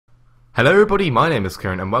Hello everybody, my name is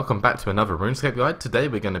Kieran and welcome back to another Runescape guide. Today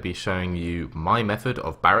we're going to be showing you my method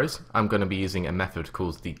of Barrows. I'm going to be using a method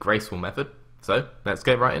called the graceful method, so let's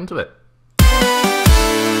get right into it.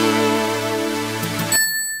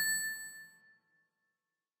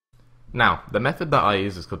 Now, the method that I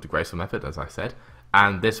use is called the graceful method, as I said,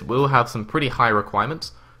 and this will have some pretty high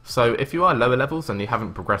requirements. So if you are lower levels and you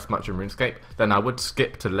haven't progressed much in RuneScape, then I would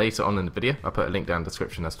skip to later on in the video. I'll put a link down in the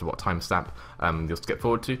description as to what timestamp you'll skip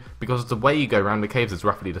forward to, because the way you go around the caves is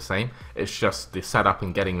roughly the same. It's just the setup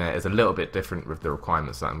and getting there is a little bit different with the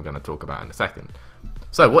requirements that I'm going to talk about in a second.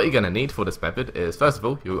 So what you're going to need for this method is, first of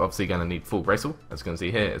all, you're obviously going to need full graceful. As you can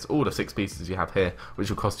see here, it's all the 6 pieces you have here, which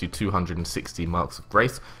will cost you 260 marks of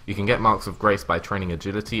grace. You can get marks of grace by training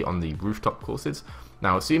agility on the rooftop courses.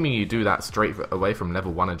 Now, assuming you do that straight away from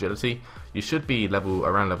level 1 agility, you should be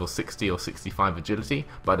around level 60 or 65 agility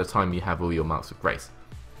by the time you have all your marks of grace.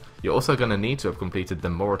 You're also going to need to have completed the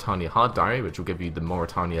Mauritania Hard Diary, which will give you the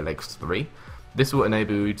Mauritania Legs 3. This will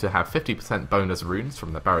enable you to have 50% bonus runes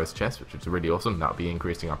from the Barrows chest, which is really awesome. That'll be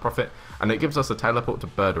increasing our profit. And it gives us a teleport to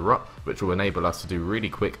Barrows, which will enable us to do really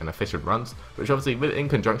quick and efficient runs, which obviously, in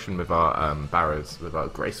conjunction with our Barrows, with our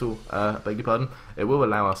graceful, beg your pardon, it will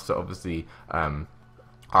allow us to obviously,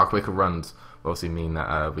 our quicker runs obviously mean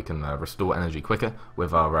that we can restore energy quicker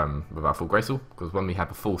with our full graceful, because when we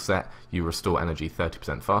have a full set, you restore energy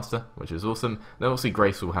 30% faster, which is awesome. Then obviously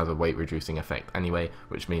graceful has a weight reducing effect anyway,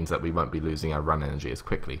 which means that we won't be losing our run energy as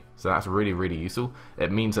quickly. So that's really useful.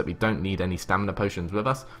 It means that we don't need any stamina potions with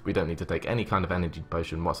us. We don't need to take any kind of energy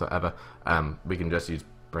potion whatsoever. We can just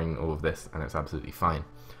bring all of this, and it's absolutely fine.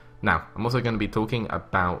 Now, I'm also going to be talking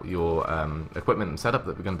about your equipment and setup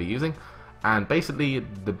that we're going to be using. And basically,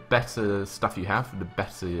 the better stuff you have, the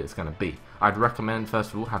better it's going to be. I'd recommend,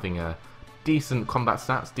 first of all, having a decent combat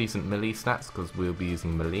stats, decent melee stats, because we'll be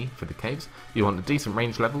using melee for the caves. You want a decent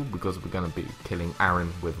range level, because we're going to be killing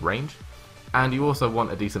Aaron with range. And you also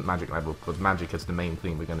want a decent magic level, because magic is the main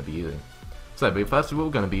thing we're going to be using. So, we're first of all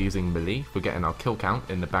going to be using melee for getting our kill count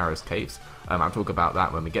in the Barrows caves. I'll talk about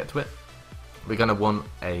that when we get to it. We're going to want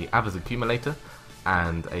a Avers accumulator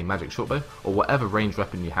and a magic shortbow, or whatever range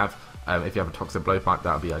weapon you have. If you have a toxic blowpipe,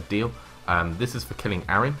 that would be ideal. This is for killing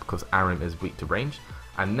Aaron, because Aaron is weak to range.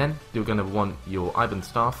 And then you're going to want your Ivan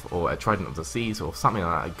staff, or a Trident of the Seas, or something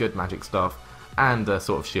like that, a good magic staff, and a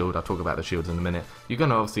sort of shield. I'll talk about the shields in a minute. You're going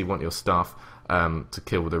to obviously want your staff to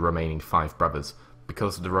kill the remaining 5 brothers,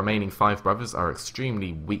 because the remaining 5 brothers are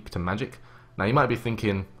extremely weak to magic. Now you might be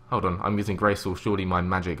thinking, hold on, I'm using graceful, surely my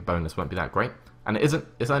magic bonus won't be that great. And it isn't,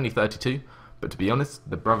 it's only 32. But to be honest,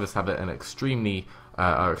 the brothers have are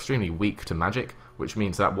extremely weak to magic, which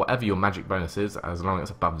means that whatever your magic bonus is, as long as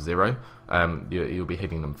it's above 0, you'll be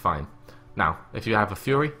hitting them fine. Now, if you have a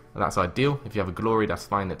Fury, that's ideal. If you have a Glory, that's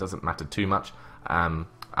fine. It doesn't matter too much.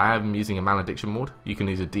 I am using a Malediction mod. You can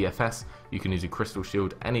use a DFS, you can use a Crystal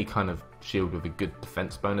Shield, any kind of shield with a good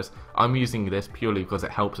defense bonus. I'm using this purely because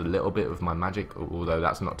it helps a little bit with my magic, although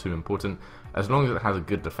that's not too important. As long as it has a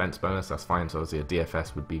good defense bonus, that's fine. So obviously a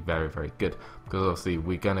DFS would be very good, because obviously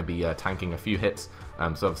we're going to be tanking a few hits.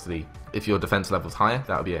 So obviously if your defense level's higher,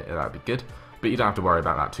 that would be good. But you don't have to worry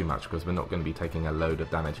about that too much, because we're not going to be taking a load of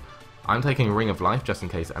damage. I'm taking Ring of Life just in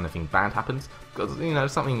case anything bad happens, because, you know,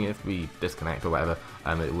 something, if we disconnect or whatever,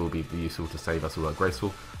 it will be useful to save us all our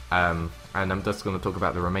graceful. And I'm just going to talk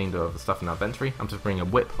about the remainder of the stuff in our inventory. I'm just bringing a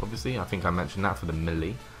whip, obviously. I think I mentioned that for the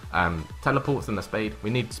melee. Teleports and a spade. We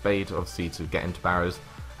need spade, obviously, to get into Barrows.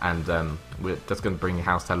 And we're just going to bring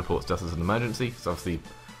house teleports just as an emergency. So obviously,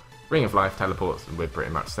 Ring of Life, teleports, and we're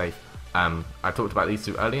pretty much safe. I talked about these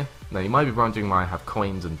two earlier. Now, you might be wondering why I have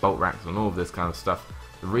coins and bolt racks and all of this kind of stuff.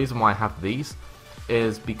 The reason why I have these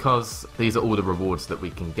is because these are all the rewards that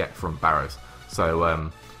we can get from Barrows.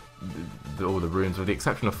 So all the runes, with the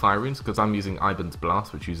exception of fire runes, because I'm using Ivan's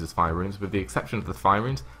Blast, which uses fire runes. With the exception of the fire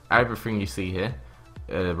runes, everything you see here,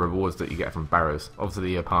 rewards that you get from Barrows.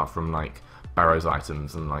 Obviously, apart from like Barrows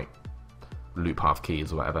items and like loot path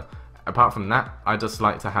keys or whatever. Apart from that, I just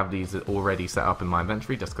like to have these already set up in my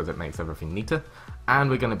inventory, just because it makes everything neater.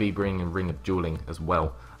 And we're going to be bringing a Ring of Dueling as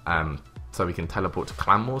well. So we can teleport to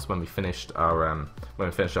Clan Wars when we finished our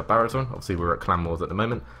Barrows run. Obviously we're at Clan Wars at the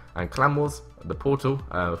moment, and Clan Wars, the portal,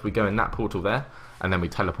 if we go in that portal there and then we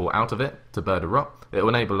teleport out of it to Barrows, it will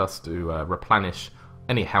enable us to replenish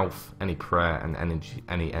any health, any prayer, and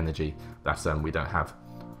any energy that we don't have.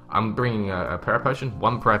 I'm bringing a prayer potion.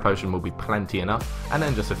 1 prayer potion will be plenty enough, and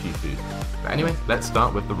then just a few food. But anyway, let's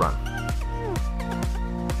start with the run.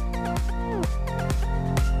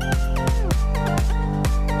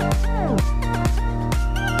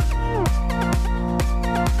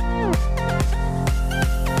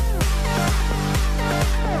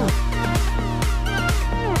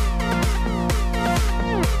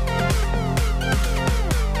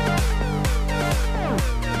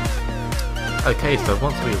 Okay, so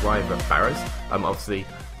once we arrive at Barrows, obviously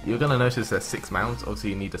you're going to notice there's 6 mounds.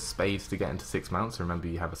 Obviously you need a spade to get into 6 mounds, so remember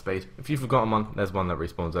you have a spade. If you've forgotten one, there's one that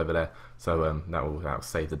respawns over there, so that will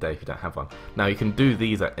save the day if you don't have one. Now you can do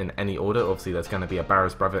these in any order. Obviously there's going to be a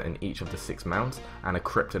Barrows brother in each of the 6 mounds, and a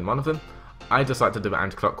crypt in one of them. I just like to do it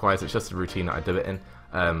anti-clockwise, it's just a routine that I do it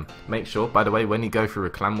in. Make sure, by the way, when you go through a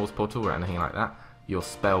Clan Wars portal or anything like that, your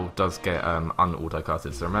spell does get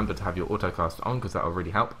un-auto-casted, so remember to have your auto-cast on, because that will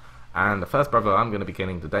really help. And the first brother I'm going to be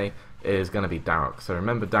killing today is going to be Darok. So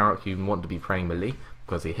remember, Darok, you want to be praying melee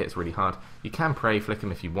because he hits really hard. You can pray flick him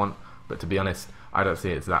if you want, but to be honest, I don't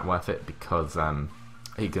see it's that worth it, because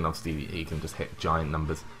he can just hit giant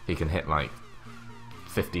numbers. He can hit like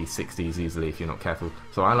 50s, 60s easily if you're not careful.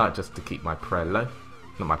 So I like just to keep my prayer low,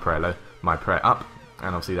 not my prayer low, my prayer up,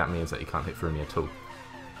 and obviously that means that he can't hit through me at all.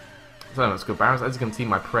 So let's go Barrows. As you can see,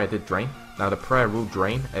 my prayer did drain. Now the prayer will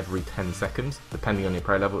drain every 10 seconds, depending on your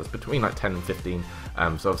prayer level. It's between like 10 and 15.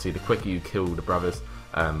 So obviously the quicker you kill the brothers,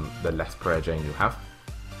 the less prayer drain you'll have.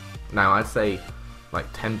 Now I'd say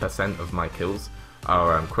like 10% of my kills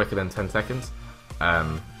are quicker than 10 seconds.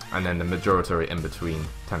 And then the majority are in between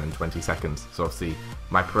 10 and 20 seconds. So obviously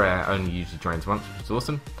my prayer only usually drains once, which is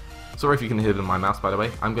awesome. Sorry if you can hear my mouse, by the way.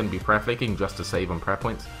 I'm going to be prayer flicking just to save on prayer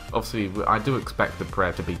points. Obviously, I do expect the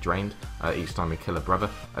prayer to be drained each time we kill a brother.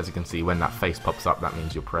 As you can see, when that face pops up, that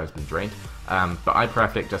means your prayer's been drained. But I prayer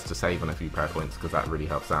flick just to save on a few prayer points, because that really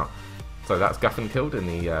helps out. So that's Guffin killed in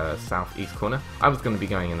the southeast corner. I was going to be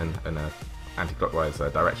going in a anti-clockwise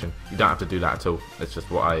direction. You don't have to do that at all. It's just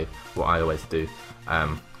what I always do.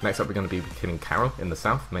 Next up, we're going to be killing Carol in the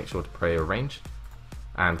south. Make sure to pray your range.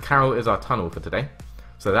 And Carol is our tunnel for today.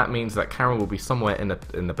 So that means that Carol will be somewhere in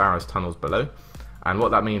the Barrows tunnels below, and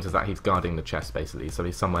what that means is that he's guarding the chest basically, so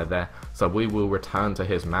he's somewhere there. So we will return to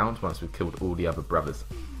his mound once we've killed all the other brothers.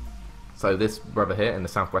 So this brother here in the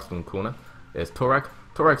southwestern corner is Torag.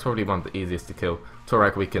 Torag's probably one of the easiest to kill.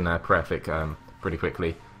 Torag we can prayer flick pretty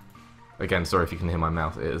quickly. Again, sorry if you can hear my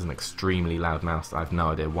mouse, it is an extremely loud mouse. I have no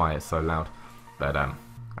idea why it's so loud, but I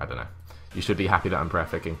don't know. You should be happy that I'm prayer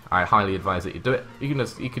flicking. I highly advise that you do it.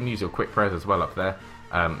 You can use your quick prayers as well up there.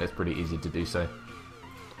 It's pretty easy to do so.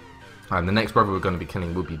 And the next brother we're going to be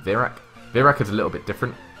killing will be Virak. Virak is a little bit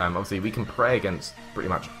different. Obviously we can pray against pretty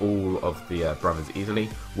much all of the brothers easily,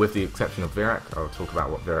 with the exception of Virak. I'll talk about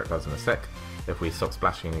what Virak does in a sec. If we stop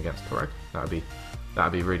splashing against Torag,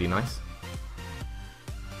 that'd be really nice.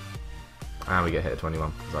 And we get hit at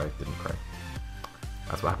 21 because I didn't pray.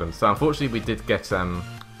 That's what happens. So unfortunately we did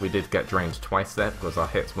get drained twice there because our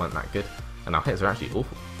hits weren't that good, and our hits are actually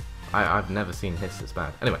awful. I've never seen hits this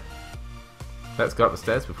bad. Anyway, let's go up the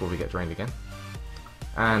stairs before we get drained again.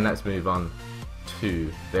 And let's move on to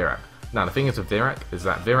Virak. Now the thing is with Virak is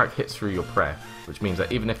that Virak hits through your prayer, which means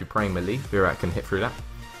that even if you're praying melee, Virak can hit through that.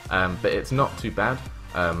 But it's not too bad,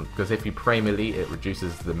 because if you pray melee, it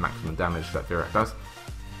reduces the maximum damage that Virak does.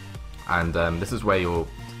 And this is where your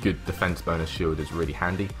good defense bonus shield is really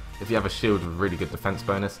handy. If you have a shield with really good defense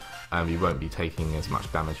bonus, you won't be taking as much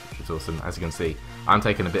damage, which is awesome. As you can see, I'm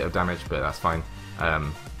taking a bit of damage, but that's fine.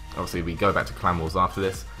 Obviously, we go back to Clan Wars after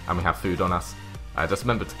this, and we have food on us. Just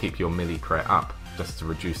remember to keep your melee prayer up, just to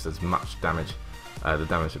reduce as much damage, the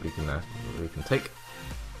damage that we can take.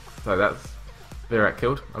 So that's Virak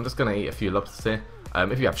killed. I'm just going to eat a few lobsters here.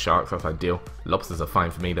 If you have sharks, that's ideal. Lobsters are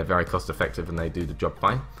fine for me. They're very cost effective and they do the job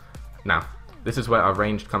fine. Now, this is where our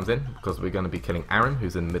ranged comes in, because we're going to be killing Aaron,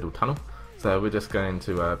 who's in the middle tunnel. So we're just going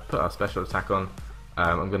to put our special attack on.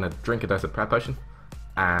 I'm going to drink a dose of prayer potion,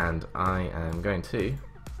 and I am going to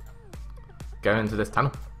go into this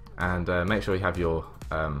tunnel. And make sure you have your,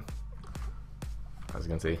 as you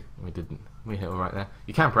can see, we hit all right there.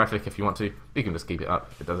 You can prayer flick if you want to. You can just keep it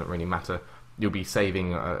up. It doesn't really matter. You'll be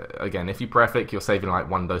saving, again, if you prayer flick, you're saving like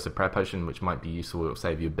 1 dose of prayer potion, which might be useful. It'll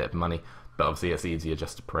save you a bit of money. But obviously it's easier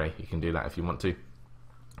just to pray. You can do that if you want to.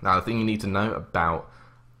 Now the thing you need to know about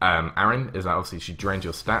Aaron is that obviously she drains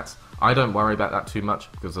your stats. I don't worry about that too much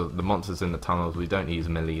because of the monsters in the tunnels. We don't use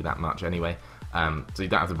melee that much anyway. So you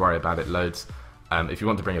don't have to worry about it loads. If you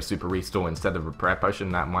want to bring a super restore instead of a prayer potion,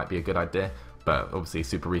 that might be a good idea. But obviously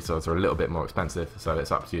super restores are a little bit more expensive, so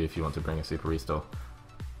it's up to you if you want to bring a super restore.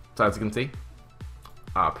 So as you can see,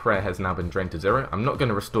 our prayer has now been drained to 0. I'm not going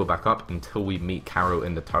to restore back up until we meet Carol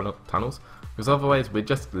in the tunnels, because otherwise we're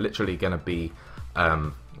just literally going to be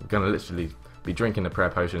drinking the prayer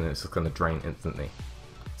potion and it's just going to drain instantly.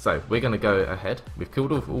 So we're going to go ahead. We've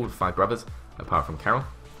killed all 5 brothers apart from Carol.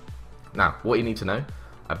 Now what you need to know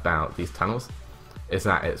about these tunnels is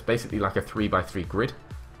that it's basically like a 3x3 grid,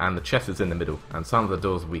 and the chest is in the middle, and some of the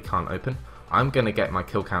doors we can't open. I'm going to get my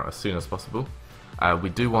kill count as soon as possible. We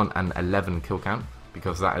do want an 11 kill count,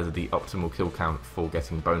 because that is the optimal kill count for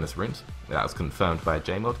getting bonus runes. That was confirmed by a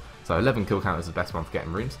JMod. So 11 kill count is the best one for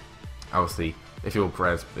getting runes. Obviously, if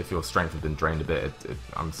your strength has been drained a bit,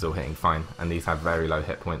 I'm still hitting fine. And these have very low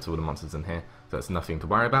hit points, all the monsters in here, so it's nothing to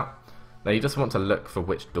worry about. Now you just want to look for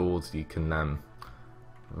which doors you can,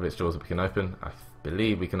 which doors we can open. I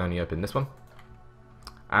believe we can only open this one.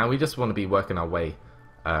 And we just want to be working our way.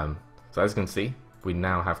 So as you can see, we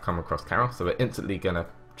now have come across Carol. So we're instantly going to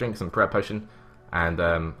drink some prayer potion. And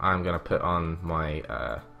I'm going to put on my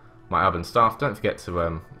my urban staff. Don't forget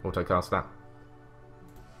to auto-cast that.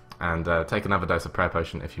 And take another dose of prayer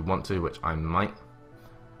potion if you want to, which I might.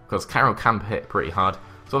 Because Carol can hit pretty hard.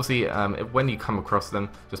 So obviously, when you come across them,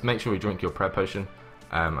 just make sure you drink your prayer potion.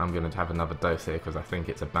 I'm going to have another dose here because I think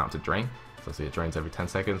it's about to drain. So see, it drains every 10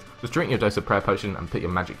 seconds. Just drink your dose of prayer potion and put your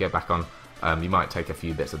magic gear back on. You might take a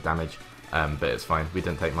few bits of damage, but it's fine. We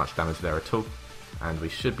didn't take much damage there at all. And we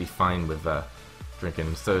should be fine with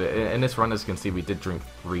drinking. So in this run, as you can see, we did drink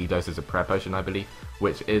 3 doses of prayer potion, I believe,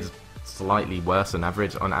 which is slightly worse than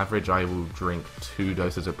average. On average, I will drink 2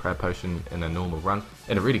 doses of prayer potion in a normal run.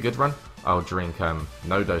 In a really good run, I'll drink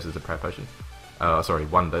no doses of prayer potion. Sorry,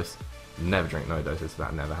 1 dose. Never drink no doses,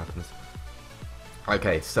 that never happens.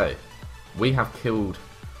 Okay, so we have killed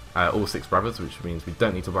all 6 brothers, which means we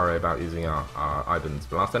don't need to worry about using our Iban's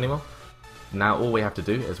Blast anymore. Now all we have to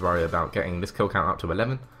do is worry about getting this kill count up to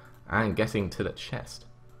 11 and getting to the chest.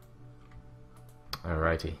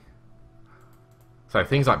 Alrighty. So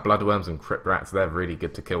things like bloodworms and crypt rats, they're really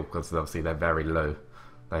good to kill because obviously they're very low.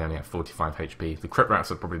 They only have 45 HP. The crypt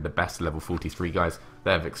rats are probably the best level 43 guys.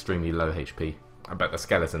 They have extremely low HP. I bet the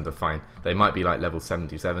skeletons are fine. They might be like level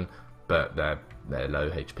 77, but they're low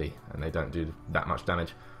HP and they don't do that much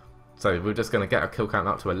damage. So we're just going to get our kill count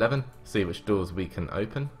up to 11, see which doors we can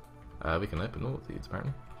open. We can open all of these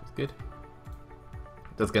apparently, which is good.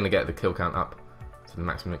 Just going to get the kill count up to the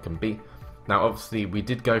maximum it can be. Now obviously we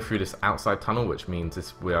did go through this outside tunnel, which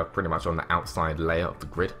means we are pretty much on the outside layer of the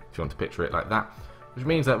grid, if you want to picture it like that. Which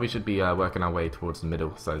means that we should be working our way towards the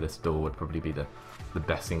middle, so this door would probably be the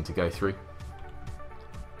best thing to go through.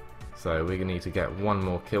 So we're going to need to get 1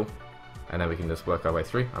 more kill, and then we can just work our way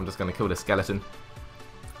through. I'm just going to kill the skeleton.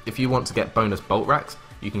 If you want to get bonus bolt racks,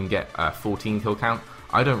 you can get 14 kill count.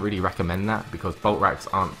 I don't really recommend that, because bolt racks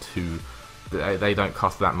aren't too... They don't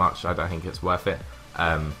cost that much, I don't think it's worth it.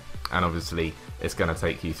 And obviously, it's going to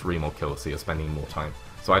take you 3 more kills, so you're spending more time.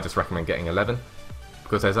 So I just recommend getting 11,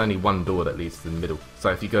 because there's only 1 door that leads to the middle. So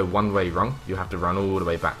if you go one way wrong, you have to run all the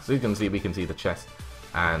way back. So you can see, we can see the chest,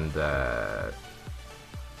 and try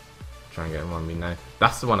and get one we know.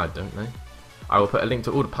 That's the one I don't know. I will put a link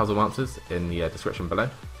to all the puzzle answers in the description below.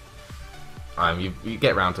 You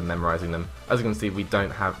get around to memorizing them. As you can see, we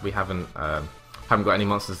haven't got any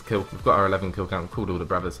monsters to kill. We've got our 11 kill count, called all the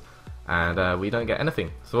brothers, and we don't get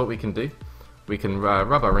anything. So what we can do, we can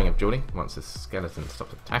rub our ring of dueling once this skeleton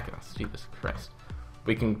stops attacking us. Jesus Christ.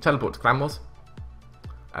 We can teleport to Clan Wars.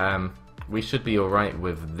 We should be alright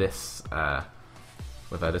with this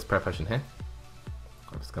this prayer potion here.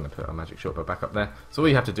 I'm just going to put our magic short bow back up there. So all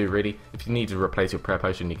you have to do really, if you need to replace your prayer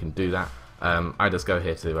potion, you can do that. I just go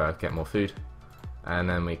here to get more food, and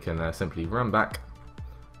then we can simply run back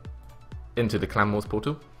into the Clan Wars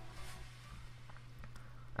portal.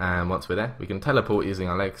 And once we're there, we can teleport using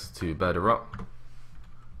our legs to Bird of Rock.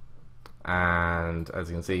 And as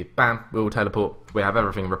you can see, bam, we will teleport. We have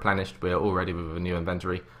everything replenished. We are all ready with a new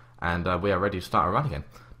inventory, and we are ready to start our run again.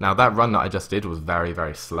 Now that run that I just did was very,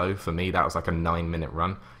 very slow for me. That was like a 9-minute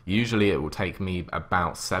run. Usually it will take me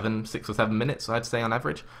about 6 or 7 minutes, I'd say, on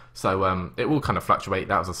average. So it will kind of fluctuate.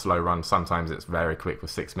 That was a slow run. Sometimes it's very quick with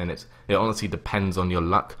 6 minutes. It honestly depends on your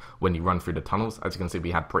luck when you run through the tunnels. As you can see, we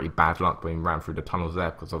had pretty bad luck when we ran through the tunnels there,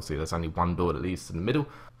 because obviously there's only 1 door that leads to the middle.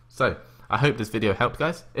 So I hope this video helped,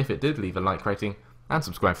 guys. If it did, leave a like rating and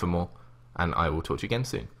subscribe for more, and I will talk to you again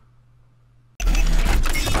soon.